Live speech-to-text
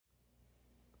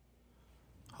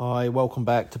Hi, welcome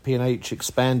back to P&H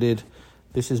Expanded.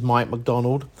 This is Mike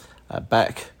McDonald,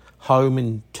 back home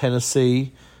in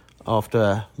Tennessee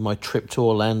after my trip to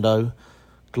Orlando,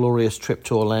 glorious trip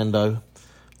to Orlando.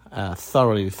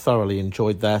 Thoroughly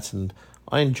enjoyed that, and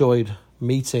I enjoyed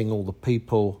meeting all the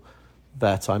people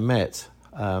that I met,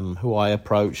 who I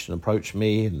approached and approached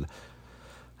me, and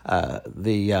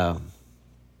the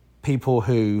people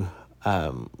who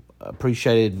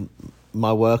appreciated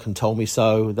my work and told me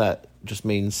so. That just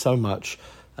means so much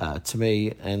to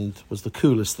me, and was the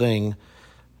coolest thing.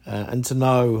 And to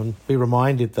know and be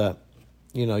reminded that,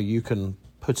 you can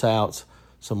put out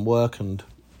some work and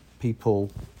people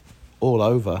all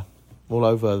over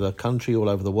the country, all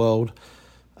over the world,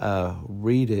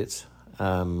 read it.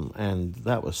 And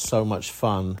that was so much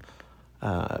fun,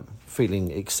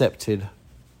 feeling accepted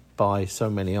by so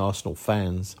many Arsenal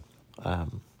fans.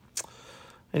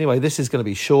 Anyway, this is going to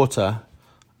be shorter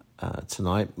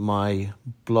tonight. My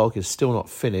blog is still not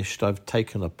finished. I've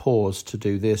taken a pause to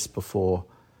do this before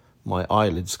my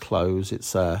eyelids close.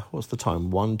 It's what's the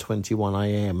time?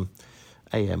 1:21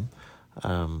 a.m.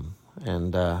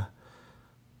 And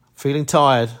feeling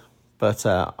tired, but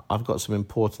I've got some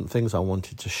important things I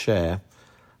wanted to share.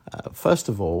 First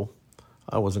of all,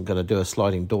 I wasn't going to do a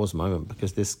sliding doors moment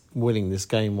because winning this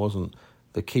game wasn't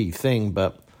the key thing,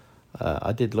 but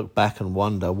I did look back and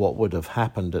wonder what would have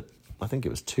happened at, I think it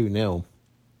was 2-0,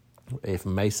 if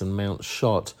Mason Mount's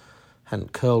shot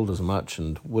hadn't curled as much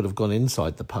and would have gone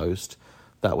inside the post.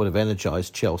 That would have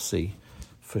energised Chelsea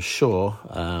for sure,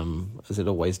 as it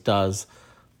always does.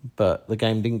 But the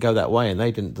game didn't go that way, and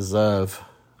they didn't deserve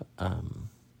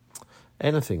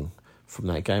anything from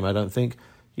that game, I don't think.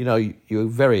 You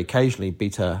very occasionally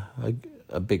beat a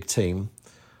big team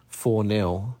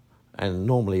 4-0, and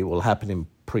normally it will happen in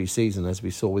pre-season, as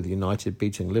we saw with United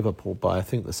beating Liverpool by, I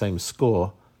think, the same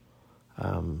score.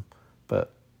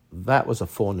 But that was a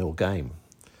 4-0 game.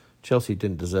 Chelsea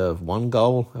didn't deserve one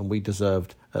goal, and we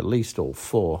deserved at least all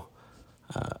four.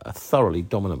 A thoroughly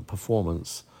dominant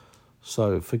performance.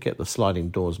 So forget the sliding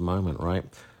doors moment, right?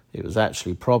 It was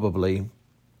actually probably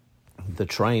the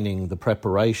training, the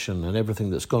preparation, and everything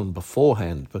that's gone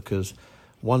beforehand, because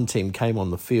one team came on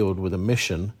the field with a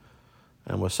mission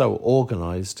and were so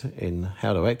organised in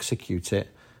how to execute it,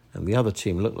 and the other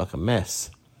team looked like a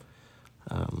mess.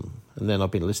 And then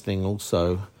I've been listening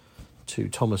also to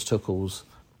Thomas Tuchel's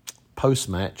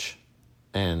post-match,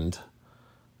 and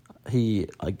he,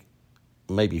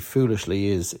 maybe foolishly,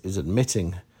 is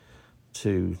admitting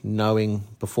to knowing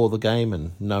before the game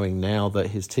and knowing now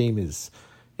that his team is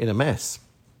in a mess,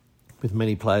 with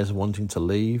many players wanting to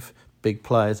leave, big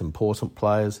players, important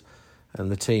players, and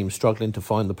the team struggling to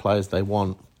find the players they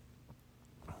want.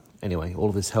 Anyway, all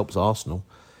of this helps Arsenal,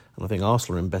 and I think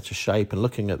Arsenal are in better shape. And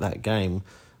looking at that game,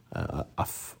 I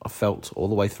felt all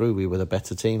the way through we were the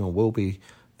better team and will be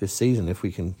this season if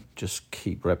we can just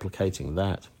keep replicating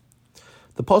that.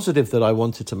 The positive that I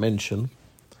wanted to mention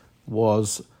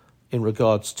was in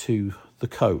regards to the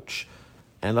coach,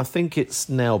 and I think it's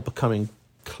now becoming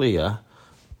clearer,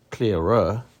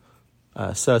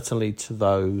 certainly to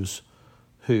those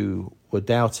who were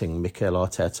doubting Mikel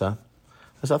Arteta,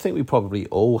 as I think we probably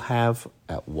all have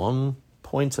at one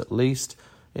point at least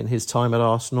in his time at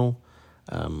Arsenal.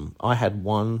 I had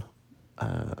one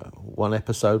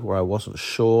episode where I wasn't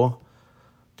sure,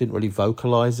 didn't really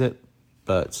vocalise it,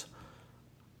 but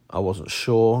I wasn't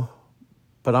sure.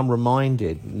 But I'm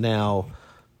reminded now,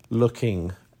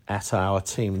 looking at our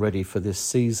team ready for this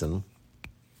season,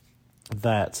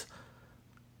 that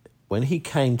when he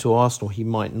came to Arsenal, he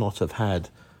might not have had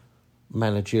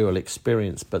managerial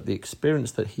experience, but the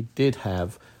experience that he did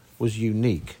have was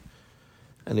unique.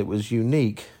 And it was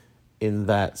unique in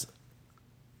that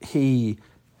he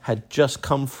had just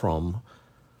come from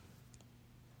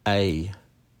an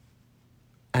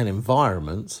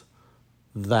environment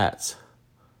that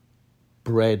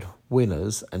bred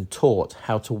winners and taught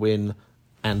how to win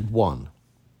and won.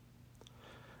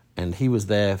 And he was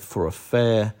there for a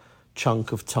fair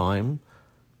chunk of time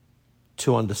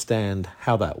to understand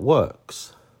how that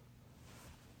works.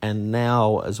 And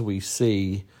now, as we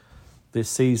see this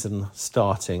season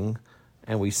starting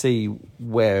and we see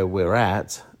where we're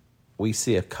at, we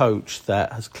see a coach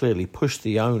that has clearly pushed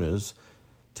the owners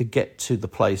to get to the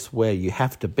place where you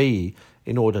have to be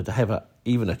in order to have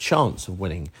even a chance of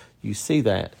winning. You see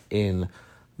that in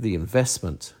the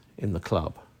investment in the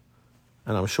club.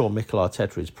 And I'm sure Mikel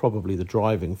Arteta is probably the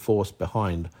driving force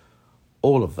behind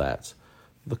all of that,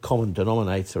 the common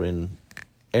denominator in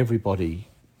everybody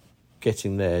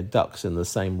getting their ducks in the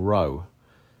same row.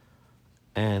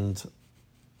 And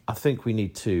I think we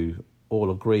need to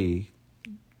all agree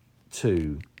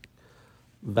to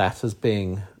that as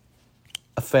being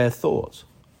a fair thought,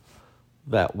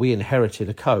 that we inherited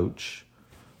a coach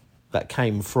that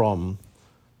came from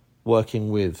working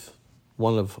with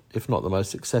one of, if not the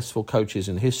most successful coaches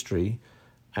in history,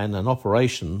 and an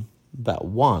operation that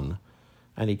won.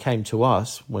 And he came to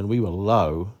us when we were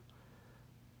low,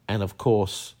 and of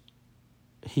course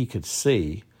he could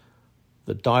see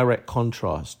the direct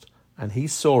contrast, and he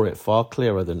saw it far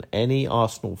clearer than any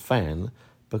Arsenal fan,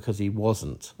 because he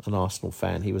wasn't an Arsenal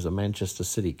fan. He was a Manchester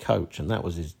City coach, and that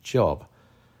was his job.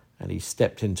 And he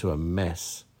stepped into a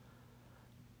mess.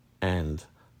 And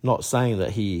not saying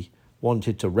that he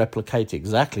wanted to replicate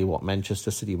exactly what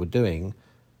Manchester City were doing,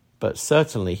 but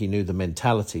certainly he knew the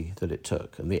mentality that it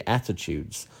took, and the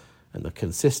attitudes, and the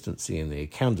consistency, and the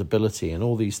accountability, and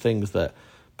all these things that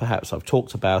perhaps I've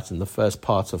talked about in the first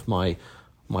part of my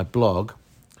blog,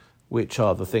 which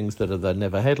are the things that are the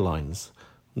never headlines.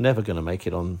 Never going to make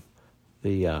it on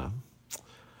the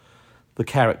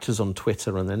characters on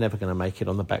Twitter, and they're never going to make it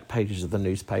on the back pages of the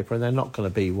newspaper, and they're not going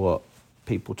to be what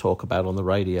people talk about on the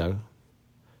radio.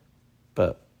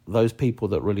 But those people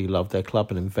that really love their club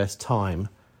and invest time,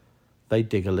 they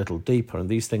dig a little deeper, and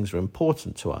these things are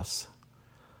important to us.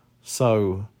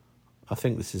 So I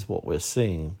think this is what we're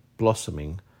seeing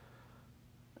blossoming,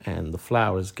 and the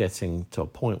flower is getting to a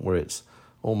point where it's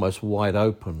almost wide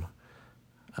open,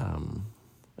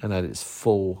 and at its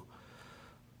full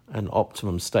and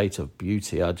optimum state of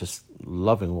beauty. I'm just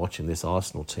loving watching this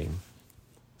Arsenal team.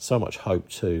 So much hope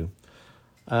too.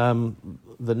 The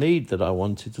need that I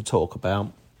wanted to talk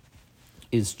about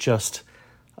is just,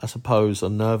 I suppose, a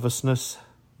nervousness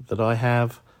that I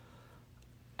have,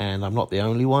 and I'm not the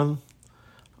only one.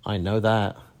 I know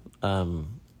that,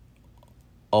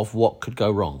 of what could go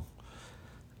wrong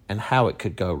and how it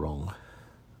could go wrong.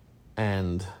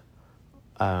 And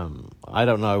I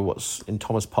don't know what's in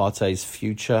Thomas Partey's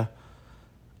future,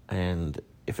 and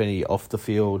if any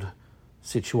off-the-field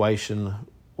situation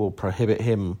will prohibit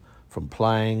him from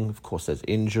playing. Of course, there's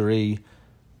injury,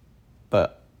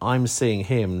 but I'm seeing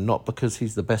him, not because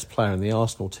he's the best player in the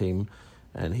Arsenal team,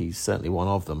 and he's certainly one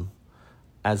of them,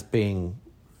 as being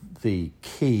the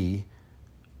key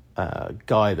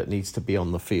guy that needs to be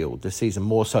on the field this season,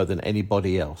 more so than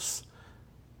anybody else,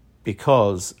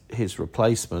 because his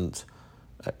replacement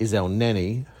is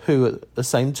Elneny, who at the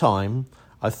same time,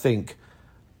 I think,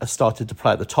 has started to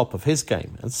play at the top of his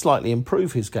game and slightly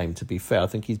improve his game, to be fair. I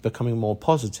think he's becoming more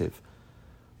positive.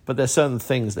 But there's certain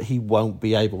things that he won't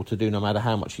be able to do, no matter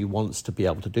how much he wants to be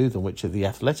able to do them, which are the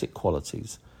athletic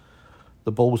qualities.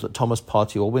 The balls that Thomas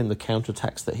Partey will win, the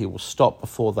counterattacks that he will stop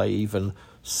before they even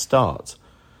start.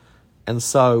 And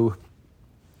so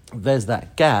there's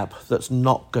that gap that's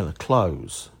not going to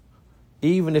close.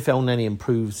 Even if Elneny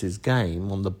improves his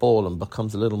game on the ball and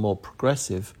becomes a little more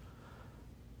progressive,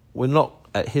 we're not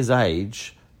at his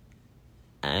age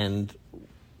and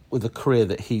with the career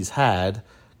that he's had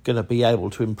going to be able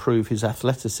to improve his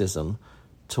athleticism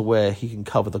to where he can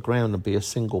cover the ground and be a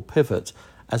single pivot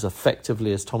as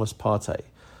effectively as Thomas Partey.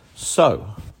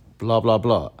 So, blah, blah,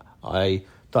 blah. I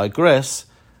digress.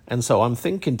 And so I'm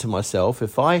thinking to myself,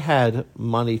 if I had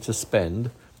money to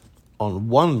spend on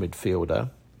one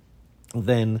midfielder,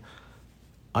 then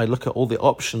I look at all the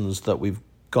options that we've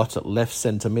got at left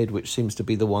centre mid, which seems to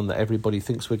be the one that everybody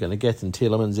thinks we're going to get, and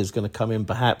Tielemans is going to come in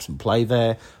perhaps and play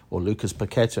there, or Lucas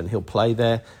Paqueta, and he'll play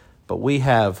there. But we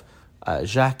have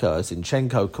Xhaka,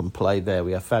 Zinchenko can play there.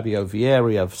 We have Fabio Vieira,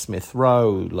 we have Smith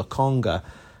Rowe, Lokonga.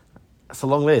 It's a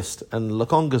long list, and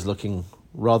Lokonga's looking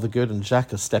rather good, and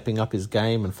Xhaka's stepping up his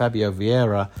game, and Fabio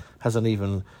Vieira hasn't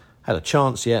even had a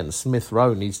chance yet, and Smith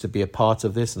Rowe needs to be a part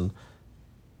of this, and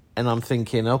I'm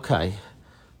thinking, okay,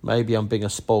 maybe I'm being a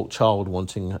spoilt child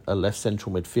wanting a left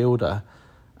central midfielder,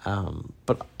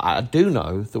 but I do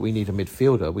know that we need a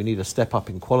midfielder. We need a step up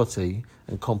in quality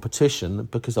and competition,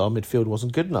 because our midfield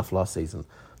wasn't good enough last season.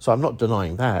 So I'm not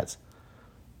denying that.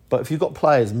 But if you've got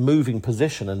players moving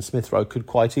position, and Smith Rowe could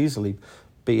quite easily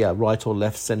be a right or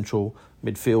left central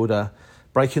midfielder,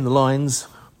 breaking the lines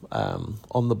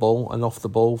on the ball and off the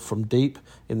ball from deep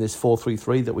in this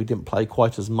 4-3-3 that we didn't play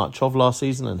quite as much of last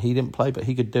season, and he didn't play, but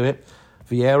he could do it.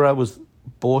 Vieira was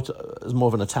bought as more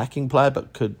of an attacking player,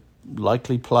 but could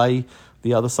likely play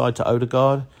the other side to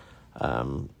Odegaard.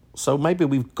 So maybe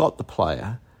we've got the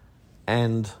player,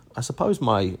 and I suppose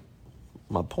my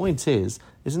point is,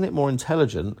 isn't it more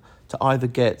intelligent to either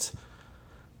get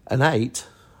an 8,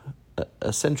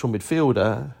 a central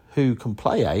midfielder who can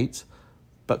play 8,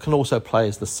 but can also play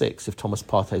as the 6 if Thomas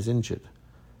Partey's injured?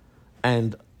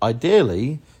 And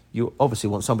ideally, you obviously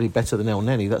want somebody better than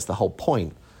Elneny, that's the whole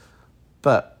point.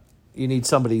 But you need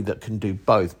somebody that can do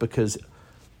both, because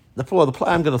the player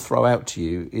I'm going to throw out to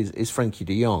you is Frankie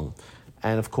de Jong.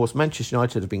 And, of course, Manchester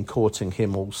United have been courting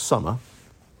him all summer,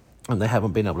 and they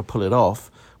haven't been able to pull it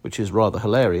off, which is rather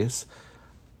hilarious.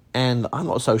 And I'm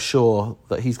not so sure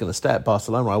that he's going to stay at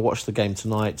Barcelona. I watched the game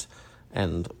tonight,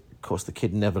 and, of course, the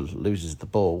kid never loses the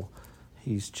ball.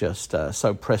 He's just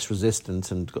so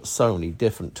press-resistant and got so many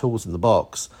different tools in the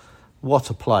box. What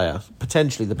a player.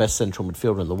 Potentially the best central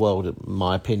midfielder in the world, in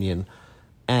my opinion.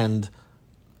 And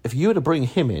if you were to bring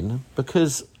him in,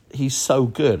 because he's so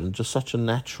good and just such a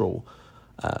natural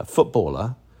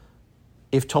footballer,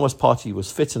 if Thomas Partey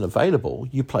was fit and available,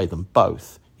 you play them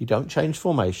both. You don't change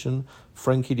formation.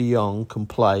 Frankie de Jong can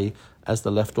play as the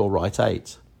left or right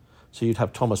 8. So you'd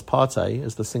have Thomas Partey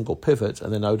as the single pivot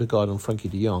and then Odegaard and Frankie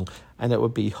de Jong. And it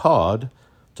would be hard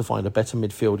to find a better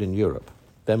midfield in Europe.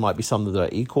 There might be some that are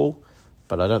equal,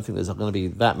 but I don't think there's going to be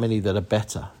that many that are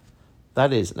better.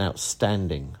 That is an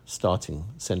outstanding starting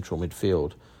central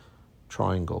midfield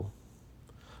triangle.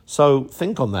 So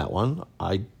think on that one.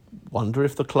 I wonder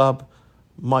if the club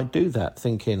might do that,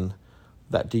 thinking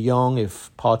that de Jong, if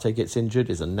Partey gets injured,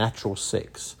 is a natural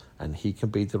 6 and he can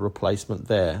be the replacement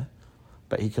there.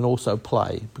 But he can also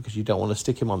play, because you don't want to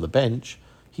stick him on the bench.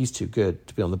 He's too good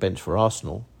to be on the bench for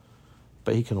Arsenal.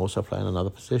 But he can also play in another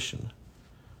position,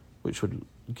 which would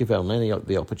give El Neni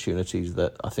the opportunities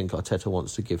that I think Arteta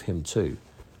wants to give him too.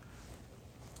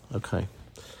 Okay.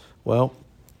 Well,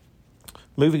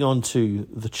 moving on to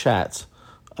the chat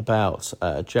about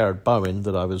Jared Bowen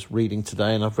that I was reading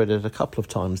today, and I've read it a couple of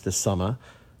times this summer,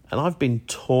 and I've been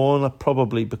torn,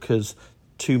 probably because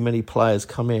too many players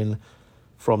come in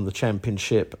from the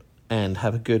Championship and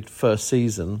have a good first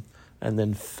season and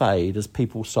then fade as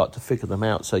people start to figure them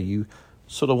out. So you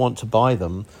sort of want to buy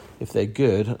them if they're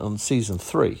good on season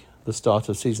 3, the start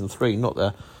of season 3, not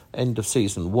the end of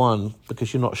season 1,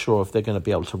 because you're not sure if they're going to be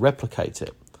able to replicate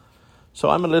it. So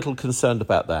I'm a little concerned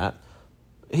about that.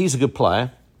 He's a good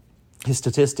player. His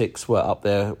statistics were up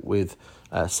there with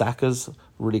Saka's,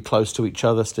 really close to each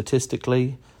other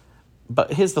statistically.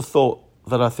 But here's the thought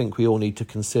that I think we all need to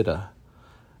consider.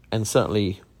 And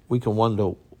certainly we can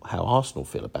wonder how Arsenal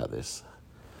feel about this.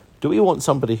 Do we want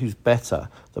somebody who's better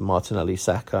than Martinelli,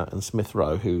 Saka and Smith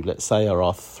Rowe, who, let's say, are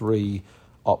our 3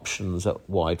 options at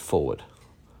wide forward?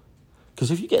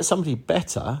 Because if you get somebody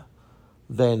better,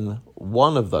 then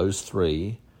one of those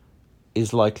 3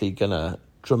 is likely going to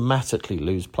dramatically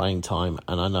lose playing time.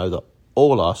 And I know that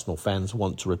all Arsenal fans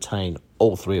want to retain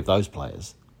all 3 of those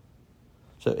players.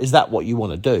 So is that what you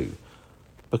want to do?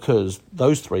 Because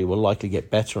those 3 will likely get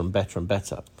better and better and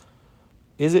better.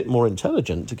 Is it more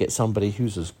intelligent to get somebody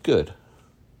who's as good?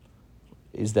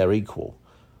 Is their equal?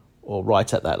 Or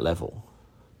right at that level?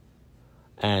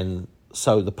 And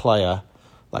so the player,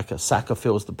 like a Saka,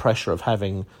 feels the pressure of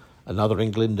having another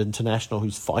England international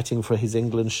who's fighting for his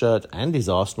England shirt and his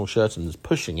Arsenal shirt and is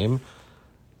pushing him.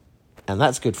 And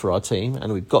that's good for our team.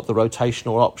 And we've got the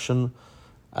rotational option,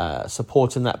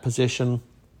 support in that position.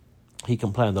 He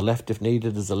can play on the left if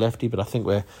needed as a lefty, but I think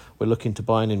we're looking to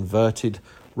buy an inverted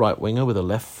right winger with a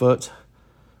left foot.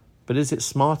 But is it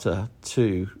smarter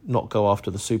to not go after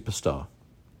the superstar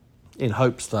in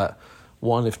hopes that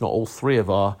one, if not all 3 of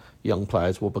our young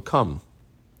players will become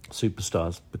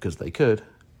superstars because they could,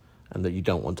 and that you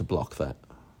don't want to block that?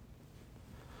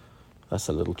 That's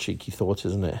a little cheeky thought,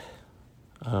 isn't it?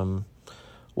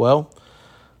 Well,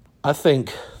 I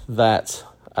think that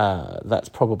that's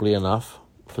probably enough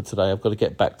for today. I've got to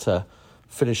get back to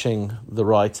finishing the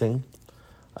writing.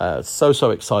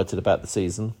 So excited about the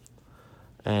season,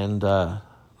 and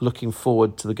looking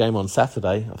forward to the game on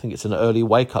Saturday. I think it's an early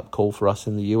wake-up call for us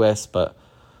in the US, but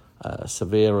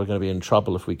Sevilla are going to be in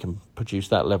trouble if we can produce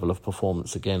that level of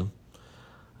performance again.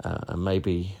 And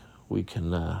maybe we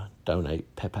can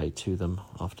donate Pepe to them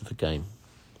after the game.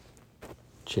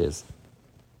 Cheers.